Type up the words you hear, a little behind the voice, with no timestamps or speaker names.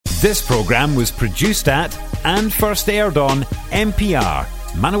This programme was produced at and first aired on MPR,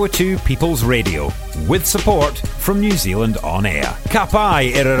 Manawatū People's Radio, with support from New Zealand On Air. Ka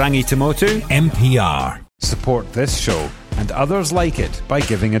pai irarangi te motu, MPR. Support this show and others like it by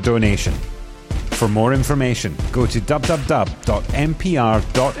giving a donation. For more information, go to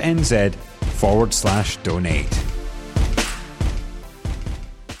www.mpr.nz/donate.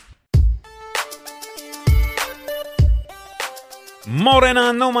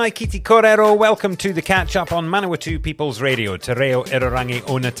 Morena no mai kiti korero. Welcome to the Catchup on Manawatū People's Radio. Te reo irarangi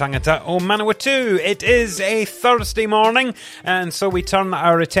o na tangata o Manawatū. It is a Thursday morning, and so we turn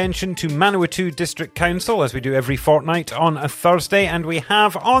our attention to Manawatū District Council, as we do every fortnight on a Thursday, and we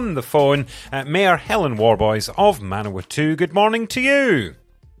have on the phone Mayor Helen Worboys of Manawatū. Good morning to you.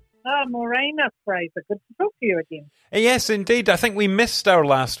 Morena, Fraser. Good to talk to you again. Yes, indeed. I think we missed our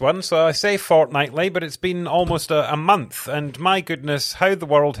last one, so I say fortnightly, but it's been almost a month, and my goodness, how the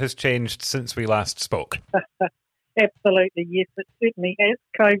world has changed since we last spoke. Absolutely, yes, it certainly has.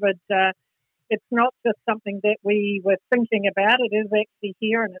 COVID, it's not just something that we were thinking about, it is actually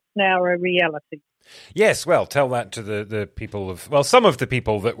here, and it's now a reality. Yes, well, tell that to the people of... Well, some of the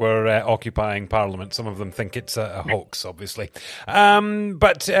people that were occupying Parliament. Some of them think it's a hoax, obviously.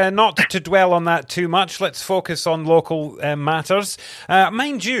 But not to dwell on that too much, let's focus on local matters.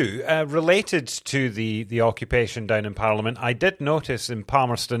 Mind you, related to the occupation down in Parliament, I did notice in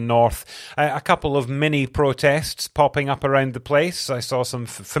Palmerston North a couple of mini protests popping up around the place. I saw some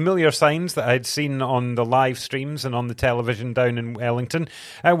familiar signs that I'd seen on the live streams and on the television down in Wellington.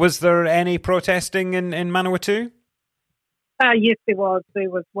 Was there any protesting in Manawatū? Yes, there was. There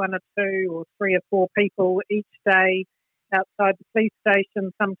was one or two or three or four people each day outside the police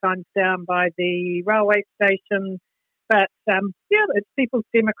station, sometimes down by the railway station. But, it's people's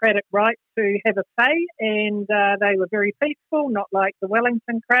democratic right to have a say, and they were very peaceful, not like the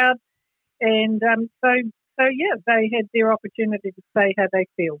Wellington crowd. And they had their opportunity to say how they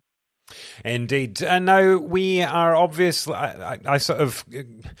feel. Indeed. And now we are obviously, I sort of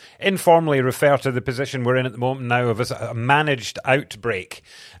informally refer to the position we're in at the moment now of a managed outbreak,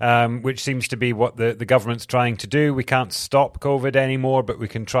 which seems to be what the government's trying to do. We can't stop COVID anymore, but we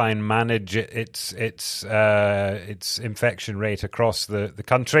can try and manage its infection rate across the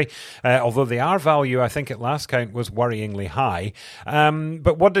country. Although the R value, I think at last count, was worryingly high.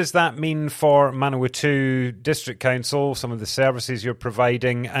 But what does that mean for Manawatū District Council, some of the services you're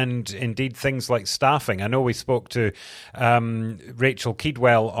providing, and indeed things like staffing? I know we spoke to Rachel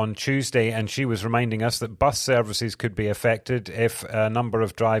Keedwell on Tuesday, and she was reminding us that bus services could be affected if a number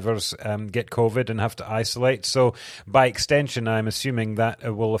of drivers get COVID and have to isolate. So by extension, I'm assuming that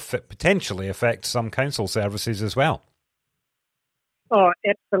it will potentially affect some council services as well. Oh,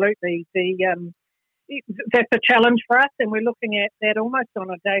 absolutely. That's a challenge for us, and we're looking at that almost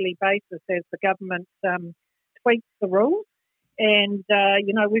on a daily basis as the government tweaks the rules. And,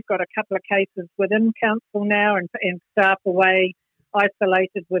 we've got a couple of cases within council now and staff away,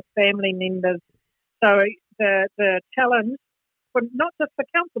 isolated with family members. So the challenge, for not just for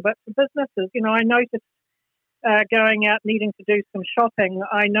council, but for businesses, I noticed going out needing to do some shopping,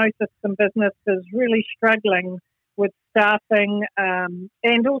 I noticed some businesses really struggling with staffing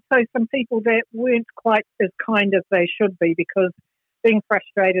and also some people that weren't quite as kind as they should be because being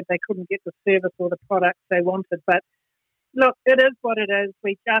frustrated they couldn't get the service or the products they wanted. But look, it is what it is.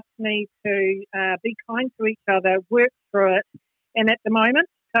 We just need to be kind to each other, work through it. And at the moment,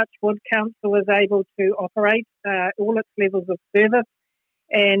 Touchwood Council is able to operate all its levels of service.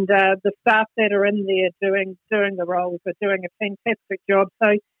 And the staff that are in there doing the roles are doing a fantastic job.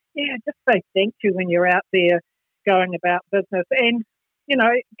 So, just say thank you when you're out there going about business. And,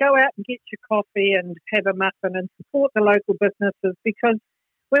 go out and get your coffee and have a muffin and support the local businesses because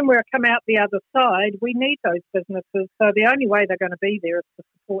when we come out the other side, we need those businesses. So the only way they're going to be there is to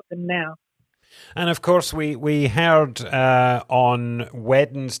support them now. And of course, we heard on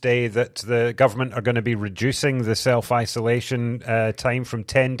Wednesday that the government are going to be reducing the self-isolation time from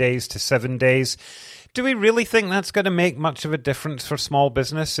 10 days to 7 days. Do we really think that's going to make much of a difference for small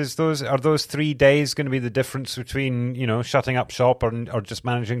business? Are those 3 days going to be the difference between, shutting up shop or just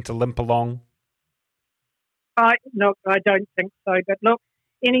managing to limp along? No, I don't think so. But look,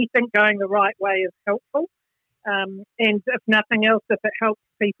 anything going the right way is helpful. And if nothing else, if it helps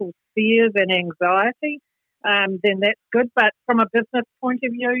people's fears and anxiety, then that's good. But from a business point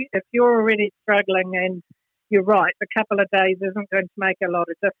of view, if you're already struggling, and you're right, a couple of days isn't going to make a lot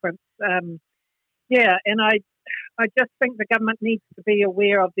of difference. And I just think the government needs to be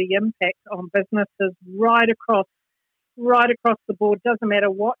aware of the impact on businesses right across the board. Doesn't matter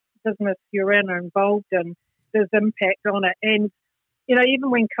what business you're in or involved in, there's impact on it. And even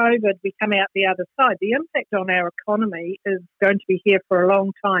when COVID, we come out the other side, the impact on our economy is going to be here for a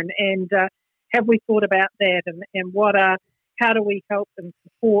long time. And have we thought about that? And how do we help and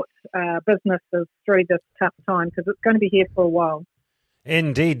support businesses through this tough time? Because it's going to be here for a while.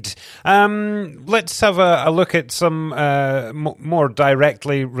 Indeed. Let's have a look at some more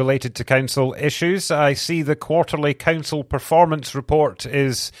directly related to council issues. I see the quarterly council performance report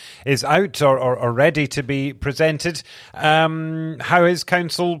is out or ready to be presented. How is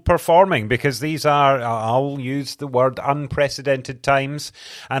council performing? Because these are, I'll use the word, unprecedented times.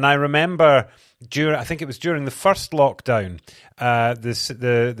 And I remember I think it was during the first lockdown,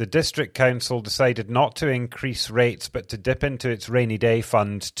 the district council decided not to increase rates, but to dip into its rainy day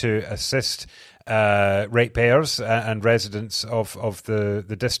fund to assist ratepayers and residents of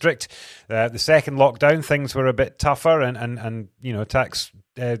the district. The second lockdown, things were a bit tougher, and tax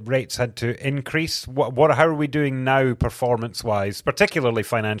rates had to increase. How are we doing now, performance-wise, particularly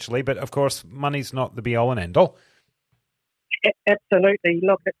financially? But of course, money's not the be-all and end-all. Absolutely.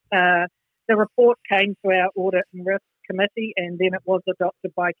 Look, the report came to our Audit and Risk Committee, and then it was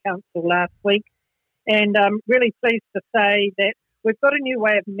adopted by Council last week. And I'm really pleased to say that we've got a new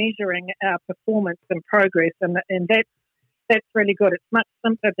way of measuring our performance and progress, and that's really good. It's much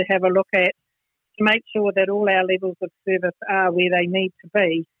simpler to have a look at to make sure that all our levels of service are where they need to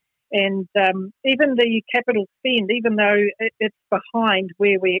be. And even the capital spend, even though it's behind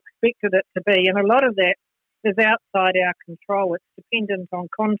where we expected it to be, and a lot of that is outside our control. It's dependent on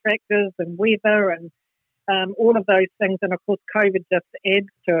contractors and weather and all of those things. And of course, COVID just adds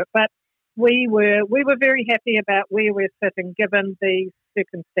to it. But we were very happy about where we're sitting given the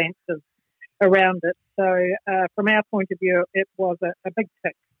circumstances around it. So from our point of view, it was a big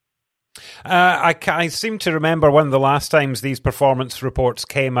tick. I seem to remember one of the last times these performance reports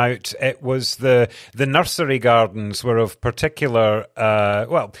came out, it was the nursery gardens were of particular,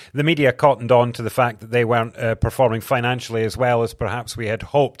 the media cottoned on to the fact that they weren't performing financially as well as perhaps we had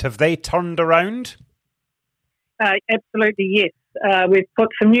hoped. Have they turned around? Absolutely, yes. We've put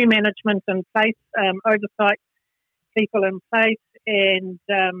some new management in place, oversight people in place, and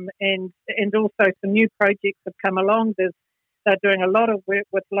also some new projects have come along. They're doing a lot of work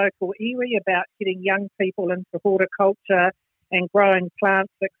with local iwi about getting young people into horticulture and growing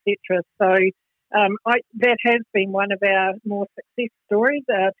plants, etc. So that has been one of our more success stories,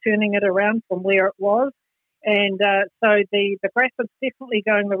 turning it around from where it was. And so the graph is definitely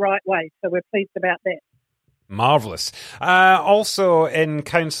going the right way. So we're pleased about that. Marvellous. Also in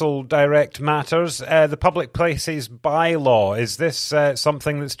council direct matters, the Public Places Bylaw. Is this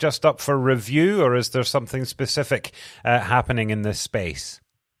something that's just up for review, or is there something specific happening in this space?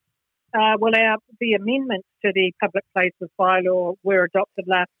 The amendments to the Public Places Bylaw were adopted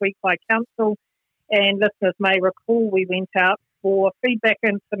last week by council, and listeners may recall we went out for feedback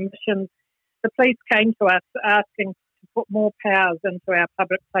and submissions. The police came to us asking to put more powers into our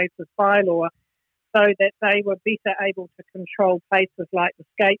Public Places Bylaw, so that they were better able to control places like the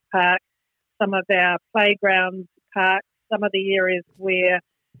skate park, some of our playgrounds, parks, some of the areas where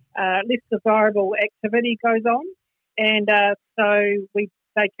less desirable activity goes on. And so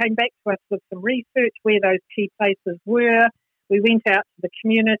they came back to us with some research where those key places were. We went out to the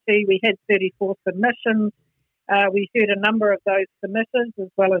community. We had 34 submissions. We heard a number of those submitters as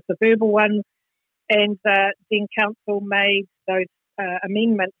well as the verbal ones. And then council made those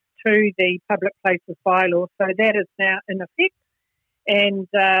amendments to the Public Places Bylaw. So that is now in effect, and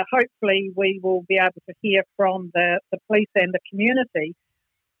hopefully we will be able to hear from the police and the community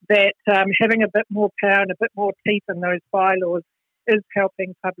that having a bit more power and a bit more teeth in those bylaws is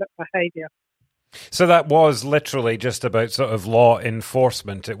helping public behaviour. So that was literally just about sort of law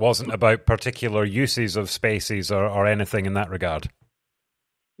enforcement. It wasn't about particular uses of spaces or anything in that regard.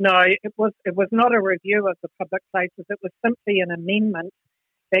 No, it was not a review of the public places. It was simply an amendment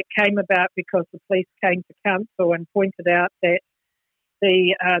that came about because the police came to council and pointed out that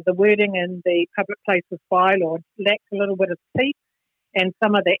the wording in the Public Places Bylaw lacked a little bit of teeth, and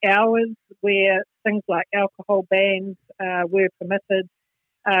some of the hours where things like alcohol bans were permitted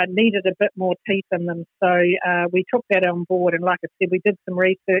needed a bit more teeth in them. So we took that on board, and like I said, we did some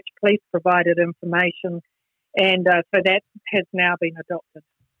research, police provided information, and so that has now been adopted.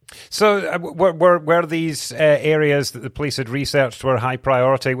 So were these areas that the police had researched were high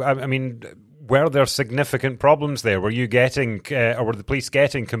priority? I mean, were there significant problems there? Were you getting, or were the police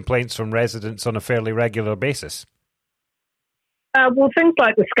getting complaints from residents on a fairly regular basis? Things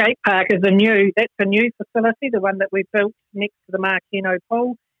like the skate park is a new facility, the one that we built next to the Markino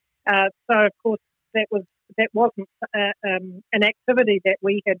pool. So of course that wasn't an activity that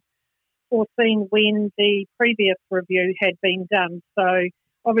we had foreseen when the previous review had been done. So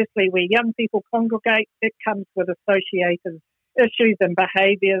obviously where young people congregate, it comes with associated issues and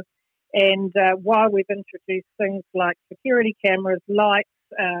behaviours. And while we've introduced things like security cameras, lights,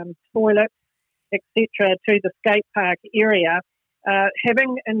 toilets, etc., to the skate park area,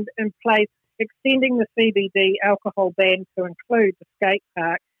 having in place extending the CBD alcohol ban to include the skate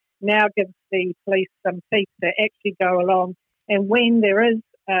park now gives the police some teeth to actually go along, and when there is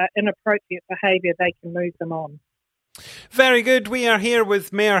inappropriate behaviour, they can move them on. Very good. We are here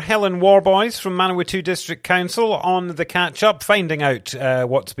with Mayor Helen Worboys from Manawatū District Council on the Catchup, finding out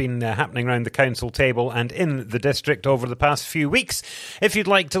what's been happening around the council table and in the district over the past few weeks. If you'd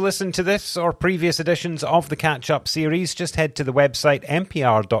like to listen to this or previous editions of the Catchup series, just head to the website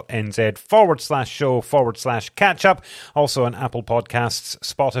mpr.nz/show/catchup. Also on Apple Podcasts,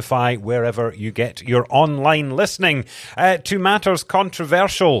 Spotify, wherever you get your online listening. To matters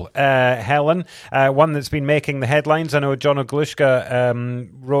controversial, Helen, one that's been making the headlines. I know John Oglushka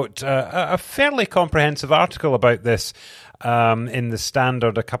wrote a fairly comprehensive article about this in the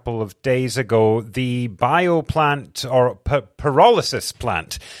Standard a couple of days ago. The BioPlant or Pyrolysis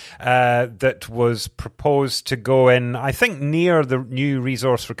Plant that was proposed to go in, I think, near the new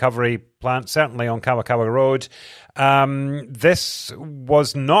resource recovery plant, certainly on Kawakawa Road. This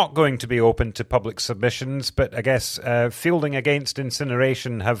was not going to be open to public submissions, but I guess Fielding Against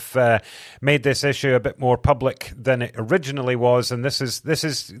Incineration have made this issue a bit more public than it originally was, and this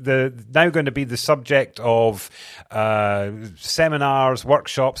is now going to be the subject of seminars,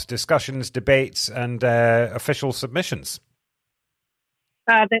 workshops, discussions, debates, and official submissions.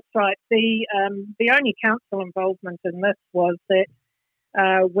 That's right. The only council involvement in this was that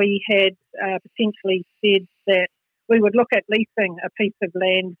we had potentially said that we would look at leasing a piece of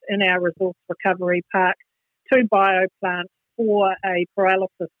land in our resource recovery park to BioPlant for a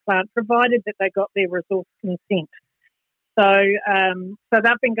pyrolysis plant, provided that they got their resource consent. So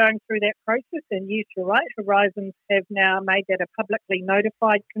they've been going through that process, and yes, you're right, Horizons have now made that a publicly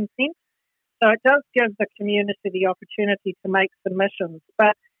notified consent. So it does give the community the opportunity to make submissions.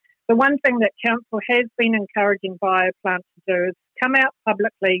 But the one thing that Council has been encouraging BioPlant to do is come out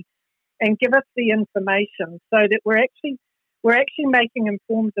publicly and give us the information so that we're actually making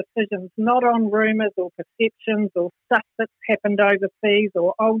informed decisions, not on rumours or perceptions or stuff that's happened overseas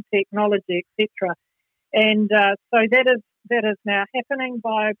or old technology, etc. And so that is now happening.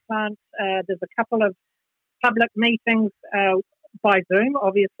 BioPlant, there's a couple of public meetings by Zoom,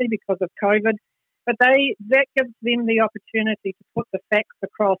 obviously because of COVID, but that gives them the opportunity to put the facts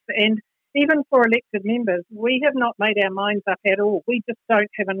across. And even for elected members, we have not made our minds up at all. We just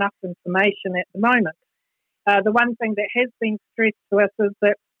don't have enough information at the moment. The one thing that has been stressed to us is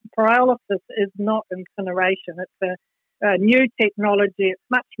that pyrolysis is not incineration. It's a new technology. It's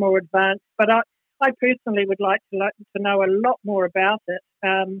much more advanced. But I personally would like to know a lot more about it.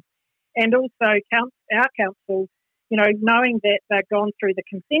 And also our council, knowing that they've gone through the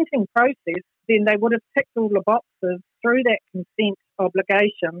consenting process, then they would have ticked all the boxes through that consent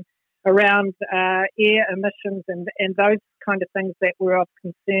obligation around air emissions and those kind of things that were of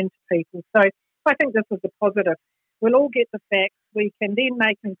concern to people. So I think this is a positive. We'll all get the facts. We can then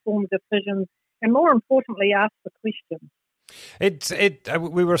make informed decisions and, more importantly, ask the questions.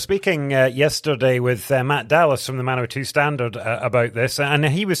 We were speaking yesterday with Matt Dallas from the Manawatū Standard about this, and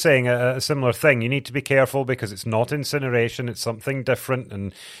he was saying a similar thing. You need to be careful because it's not incineration, it's something different,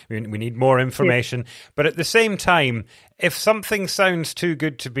 and we need more information. Yes. But at the same time, if something sounds too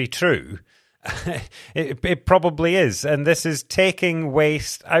good to be true, it probably is. And this is taking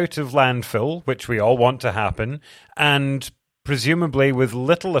waste out of landfill, which we all want to happen, and presumably with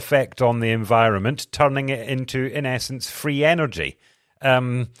little effect on the environment, turning it into, in essence, free energy.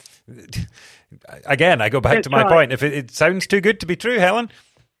 Again, I go back to my point. If it sounds too good to be true, Helen.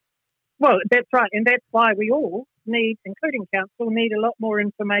 Well, that's right. And that's why we all need, including council, need a lot more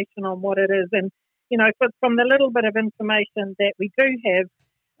information on what it is. And, from the little bit of information that we do have,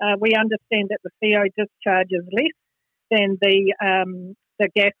 we understand that the CO discharge is less than the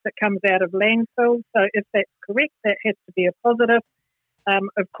gas that comes out of landfill. So if that's correct, that has to be a positive.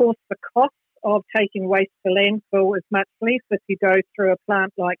 Of course, the cost of taking waste to landfill is much less if you go through a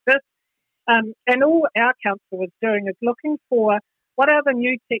plant like this. And all our council is doing is looking for what are the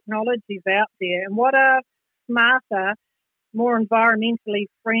new technologies out there and what are smarter, more environmentally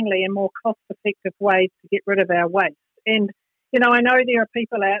friendly and more cost-effective ways to get rid of our waste. And I know there are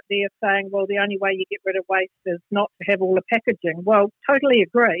people out there saying, well, the only way you get rid of waste is not to have all the packaging. Well, totally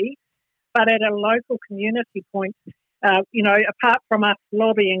agree. But at a local community point, apart from us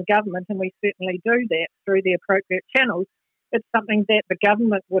lobbying government, and we certainly do that through the appropriate channels, it's something that the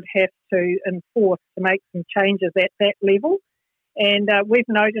government would have to enforce to make some changes at that level. And we've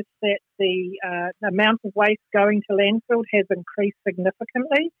noticed that the amount of waste going to landfill has increased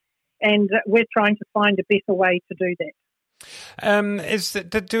significantly, and we're trying to find a better way to do that.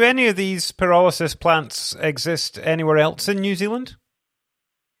 Do any of these pyrolysis plants exist anywhere else in New Zealand?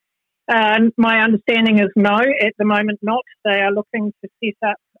 My understanding is no, at the moment not. They are looking to set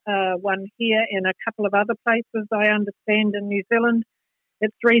up one here and a couple of other places, I understand, in New Zealand.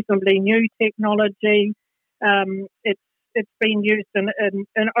 It's reasonably new technology. It's been used in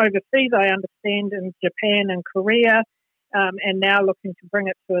overseas, I understand, in Japan and Korea, and now looking to bring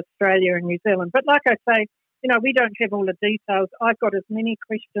it to Australia and New Zealand. But like I say, we don't have all the details. I've got as many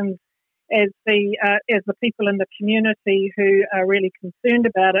questions as the people in the community who are really concerned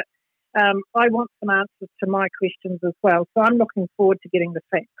about it. I want some answers to my questions as well. So I'm looking forward to getting the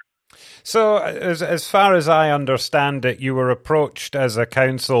facts. So, as far as I understand it, you were approached as a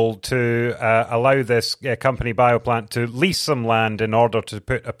council to allow this company, BioPlant, to lease some land in order to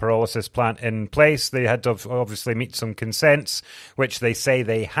put a pyrolysis plant in place. They had to obviously meet some consents, which they say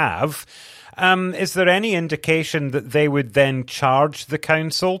they have. Is there any indication that they would then charge the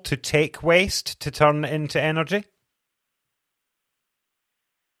council to take waste to turn it into energy?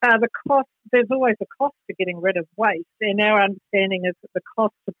 The cost, there's always a cost to getting rid of waste, and our understanding is that the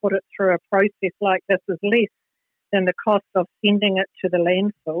cost to put it through a process like this is less than the cost of sending it to the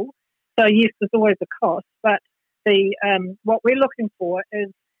landfill. So yes, there's always a cost, but what we're looking for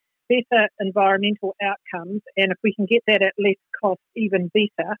is better environmental outcomes, and if we can get that at less cost, even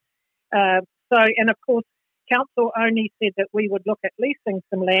better. And of course, council only said that we would look at leasing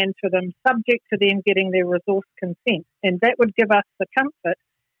some land to them, subject to them getting their resource consent, and that would give us the comfort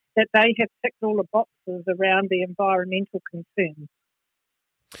that they have ticked all the boxes around the environmental concerns.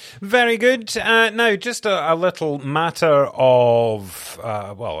 Very good. Now, just a little matter of,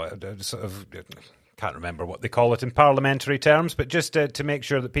 sort of... can't remember what they call it in parliamentary terms, but just to make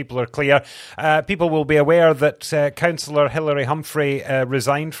sure that people are clear, people will be aware that Councillor Hilary Humphrey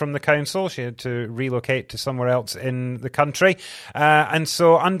resigned from the council. She had to relocate to somewhere else in the country. And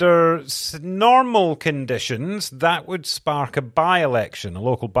so under normal conditions, that would spark a by-election, a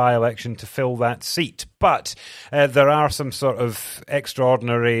local by-election to fill that seat. But there are some sort of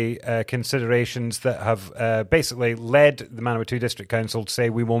extraordinary considerations that have basically led the Manawatū District Council to say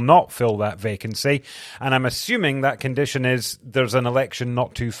we will not fill that vacancy. And I'm assuming that condition is there's an election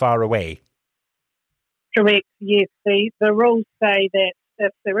not too far away. Correct, yes. The rules say that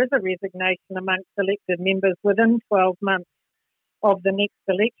if there is a resignation amongst elected members within 12 months of the next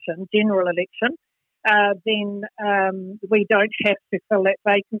election, general election, then we don't have to fill that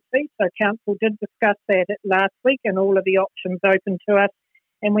vacancy. So council did discuss that last week and all of the options open to us.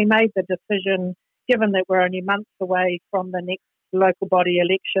 And we made the decision, given that we're only months away from the next local body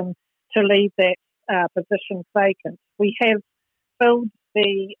election, to leave that position vacant. We have filled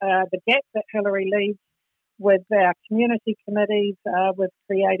the gap that Hilary leaves with our community committees, with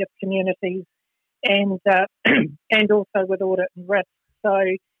creative communities, and also with audit and risk. So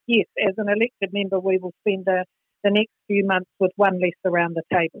yes, as an elected member, we will spend the next few months with one less around the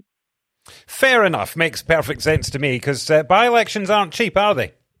table. Fair enough. Makes perfect sense to me, because by-elections aren't cheap, are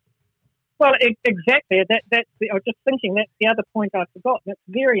they? Well, exactly. I was just thinking that's the other point I forgot, and it's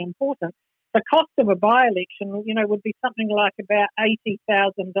very important. The cost of a by-election, would be something like about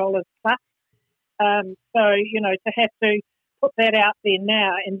 $80,000 plus. So, to have to put that out there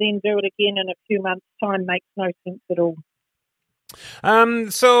now and then do it again in a few months' time makes no sense at all.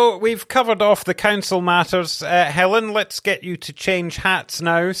 So we've covered off the council matters. Helen, let's get you to change hats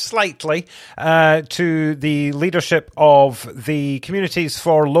now slightly to the leadership of the Communities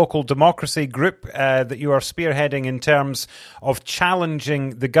for Local Democracy group that you are spearheading in terms of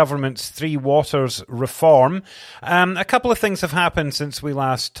challenging the government's Three Waters reform. A couple of things have happened since we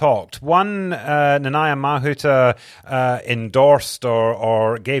last talked. One, Nanaia Mahuta endorsed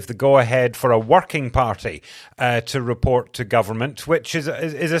or gave the go-ahead for a working party to report to government, which is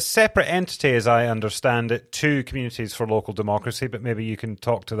a separate entity, as I understand it, to Communities for Local Democracy, but maybe you can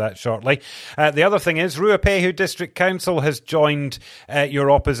talk to that shortly. The other thing is Ruapehu District Council has joined your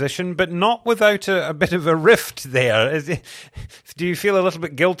opposition, but not without a bit of a rift there. Do you feel a little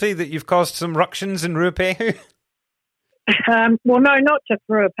bit guilty that you've caused some ructions in Ruapehu? Well, no, not just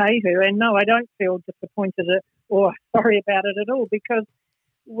Ruapehu, and no, I don't feel disappointed or sorry about it at all, because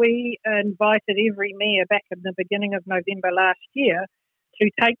we invited every mayor back in the beginning of November last year to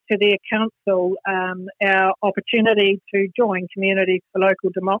take to their council our opportunity to join Communities for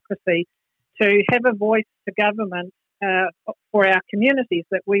Local Democracy, to have a voice to government for our communities,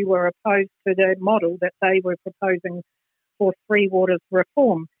 that we were opposed to the model that they were proposing for Three Waters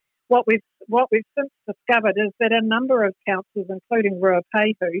reform. What we've since discovered is that a number of councils, including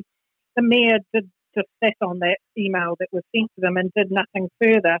Ruapehu, the mayor did just sat on that email that was sent to them and did nothing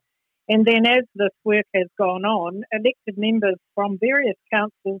further. And then as this work has gone on, elected members from various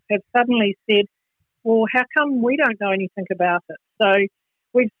councils have suddenly said, well, how come we don't know anything about it? So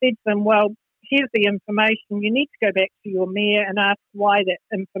we've said to them, well, here's the information. You need to go back to your mayor and ask why that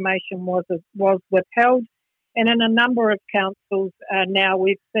information was withheld. And in a number of councils now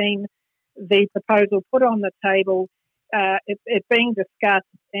we've seen the proposal put on the table, it being discussed,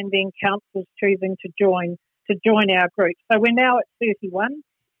 and then councils choosing to join our group. So we're now at 31.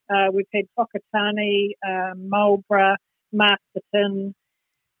 We've had Whakatane, Marlborough, Masterton,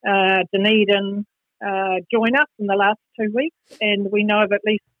 Dunedin join us in the last 2 weeks, and we know of at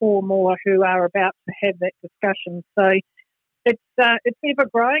least 4 more who are about to have that discussion. So it's ever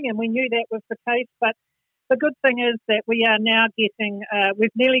growing, and we knew that was the case. But the good thing is that we are now getting,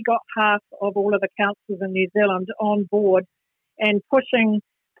 we've nearly got half of all of the councils in New Zealand on board and pushing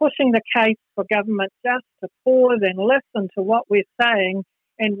the case for government just to pause and listen to what we're saying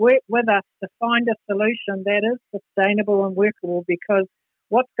and work with us to find a solution that is sustainable and workable, because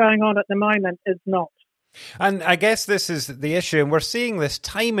what's going on at the moment is not. And I guess this is the issue, and we're seeing this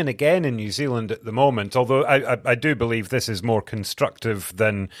time and again in New Zealand at the moment, although I do believe this is more constructive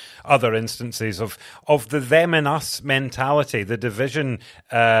than other instances of the them and us mentality, the division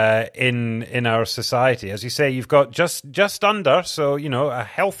in our society. As you say, you've got just under, so, you know, a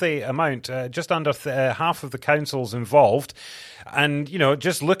healthy amount, just under half of the councils involved. And, you know,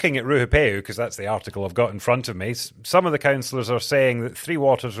 just looking at Ruapehu, because that's the article I've got in front of me, some of the councillors are saying that Three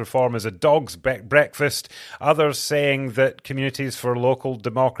Waters reform is a dog's breakfast. Others saying that Communities for Local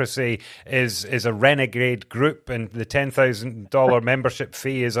Democracy is a renegade group, and the $10,000 membership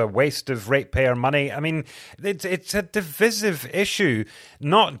fee is a waste of ratepayer money. I mean, it's a divisive issue,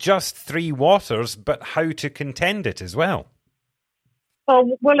 not just Three Waters, but how to contend it as well.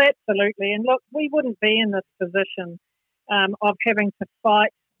 Oh, well, absolutely. And look, we wouldn't be in this position of having to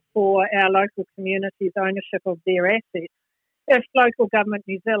fight for our local communities' ownership of their assets if Local Government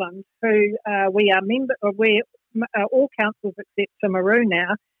New Zealand, who we are member of, all councils except Timaru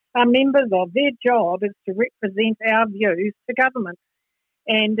now, are members of, their job is to represent our views to government.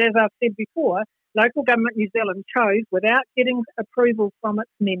 And as I've said before, Local Government New Zealand chose, without getting approval from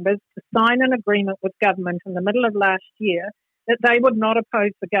its members, to sign an agreement with government in the middle of last year that they would not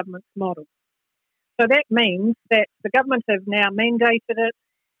oppose the government's model. So that means that the government have now mandated it.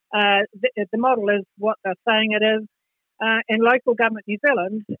 The model is what they're saying it is. And Local Government New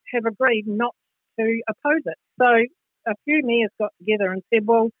Zealand have agreed not to oppose it. So a few mayors got together and said,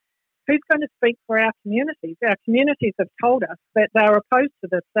 well, who's going to speak for our communities? Our communities have told us that they're opposed to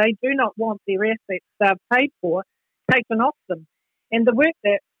this. They do not want their assets they've paid for taken off them. And the work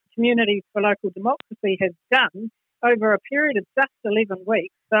that Communities for Local Democracy has done over a period of just 11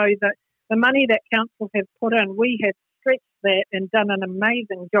 weeks, so that the money that council have put in, we have stretched that and done an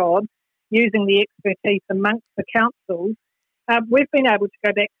amazing job using the expertise amongst the councils. We've been able to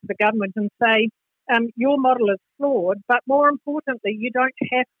go back to the government and say, your model is flawed, but more importantly, you don't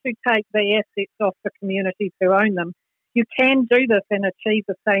have to take the assets off the communities who own them. You can do this and achieve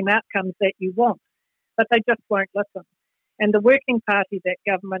the same outcomes that you want, but they just won't listen. And the working party that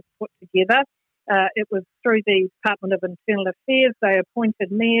government put together, it was through the Department of Internal Affairs. They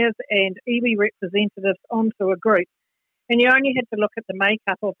appointed mayors and iwi representatives onto a group. And you only had to look at the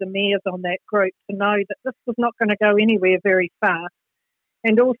makeup of the mayors on that group to know that this was not going to go anywhere very fast.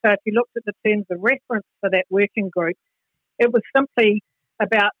 And also, if you looked at the terms of reference for that working group, it was simply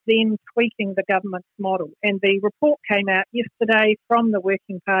about them tweaking the government's model. And the report came out yesterday from the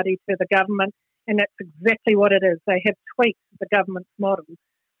working party to the government, and that's exactly what it is. They have tweaked the government's model.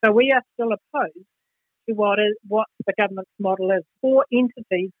 So we are still opposed to what the government's model is. 4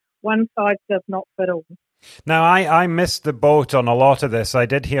 entities, one size does not fit all. Now, I missed the boat on a lot of this. I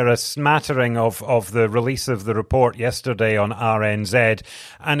did hear a smattering of the release of the report yesterday on RNZ.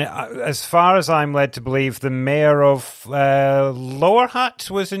 And as far as I'm led to believe, the mayor of Lower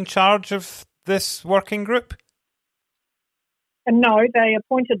Hutt was in charge of this working group? And no, they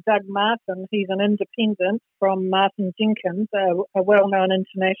appointed Doug Martin. He's an independent from Martin Jenkins, a well-known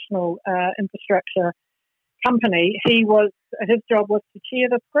international infrastructure company. His job was to chair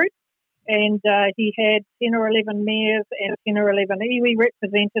this group, and he had 10 or 11 mayors and 10 or 11 iwi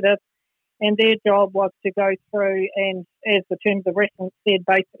representatives, and their job was to go through and, as the terms of reference said,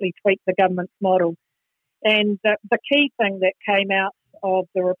 basically tweak the government's model. And the key thing that came out of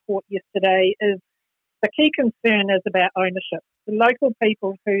the report yesterday is the key concern is about ownership. The local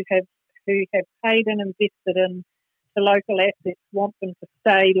people who have paid and invested in to local assets want them to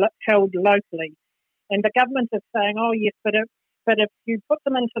stay held locally. And the government is saying, oh, yes, but if you put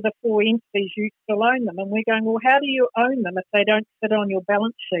them into the 4 entities, you still own them. And we're going, well, how do you own them if they don't sit on your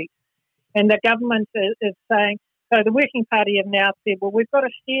balance sheet? And the government is saying, so the Working Party have now said, well, we've got a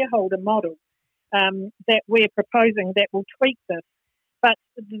shareholder model that we're proposing that will tweak this. But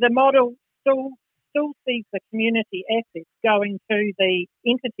the model still sees the community assets going to the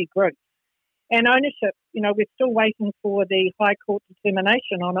entity group. And ownership, we're still waiting for the High Court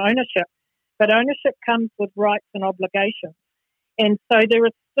determination on ownership. But ownership comes with rights and obligations. And so there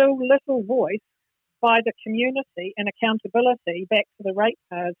is still little voice by the community and accountability back to the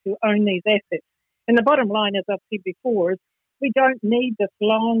ratepayers who own these assets. And the bottom line, as I've said before, is we don't need this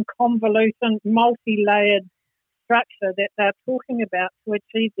long, convoluted, multi-layered structure that they're talking about to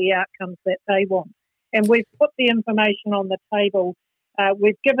achieve the outcomes that they want. And we've put the information on the table.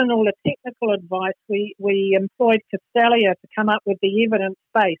 We've given all the technical advice. We employed Castalia to come up with the evidence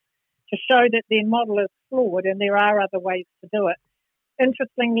base to show that their model is flawed and there are other ways to do it.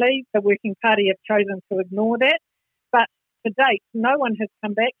 Interestingly, the Working Party have chosen to ignore that, but to date, no one has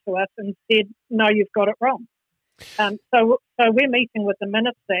come back to us and said, no, you've got it wrong. So we're meeting with the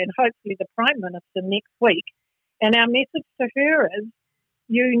Minister and hopefully the Prime Minister next week, and our message to her is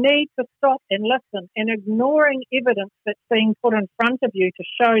you need to stop and listen, and ignoring evidence that's being put in front of you to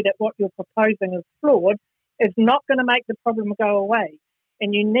show that what you're proposing is flawed is not going to make the problem go away.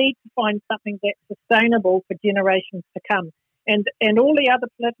 And you need to find something that's sustainable for generations to come. And all the other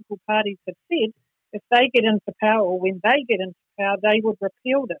political parties have said, if they get into power or when they get into power, they would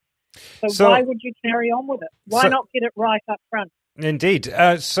repeal this. So why would you carry on with it? Why not get it right up front? Indeed.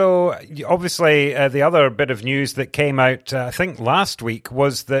 So obviously the other bit of news that came out, I think last week,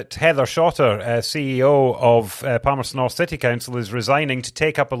 was that Heather Shotter, CEO of Palmerston North City Council, is resigning to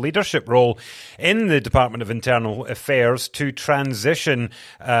take up a leadership role in the Department of Internal Affairs to transition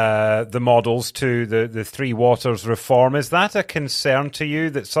the models to the Three Waters reform. Is that a concern to you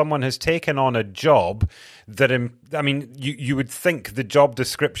that someone has taken on a job that, you would think the job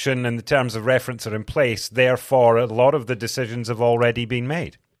description and the terms of reference are in place, therefore a lot of the decisions have already been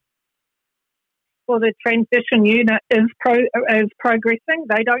made? Well, the transition unit is progressing.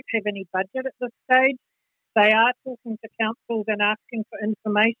 They don't have any budget at this stage. They are talking to councils and asking for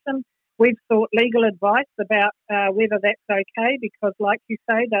information. We've sought legal advice about whether that's okay because, like you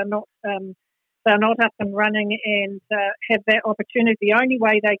say, they're not up and running and have that opportunity. The only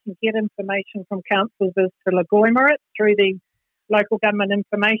way they can get information from councils is to legitimate it through the Local Government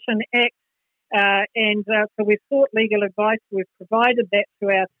Information Act. So we've sought legal advice. We've provided that to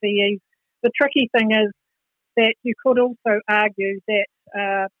our CEs. The tricky thing is that you could also argue that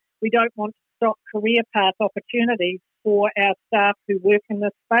we don't want to stop career path opportunities for our staff who work in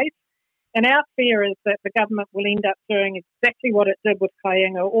this space. And our fear is that the government will end up doing exactly what it did with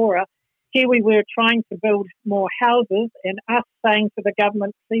Kāinga Ora. Here we were trying to build more houses and us saying to the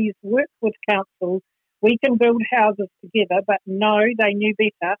government, please work with councils. We can build houses together, but no, they knew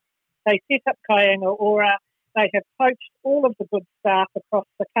better. They set up Kāinga Ora. They have poached all of the good staff across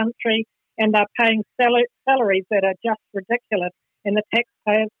the country and they're paying salaries that are just ridiculous and the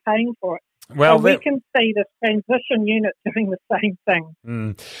taxpayers paying for it. Well, so we can see this transition unit doing the same thing.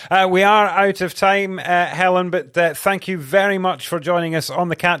 We are out of time, Helen, but thank you very much for joining us on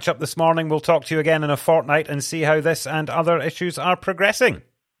the Catch-Up this morning. We'll talk to you again in a fortnight and see how this and other issues are progressing.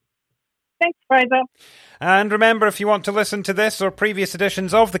 Thanks, Fraser. And remember, if you want to listen to this or previous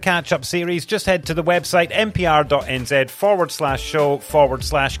editions of the Catch-Up series, just head to the website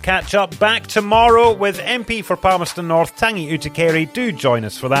npr.nz/show/catch-up. Back tomorrow with MP for Palmerston North, Tangi Utakeri. Do join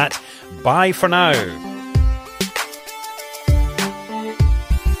us for that. Bye for now.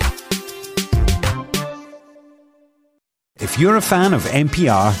 If you're a fan of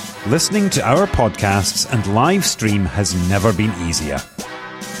NPR, listening to our podcasts and live stream has never been easier.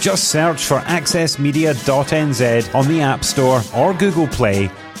 Just search for accessmedia.nz on the App Store or Google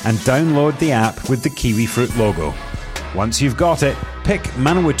Play and download the app with the kiwi fruit logo. Once you've got it, pick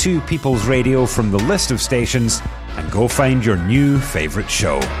Manawatū People's Radio from the list of stations and go find your new favourite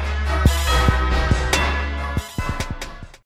show.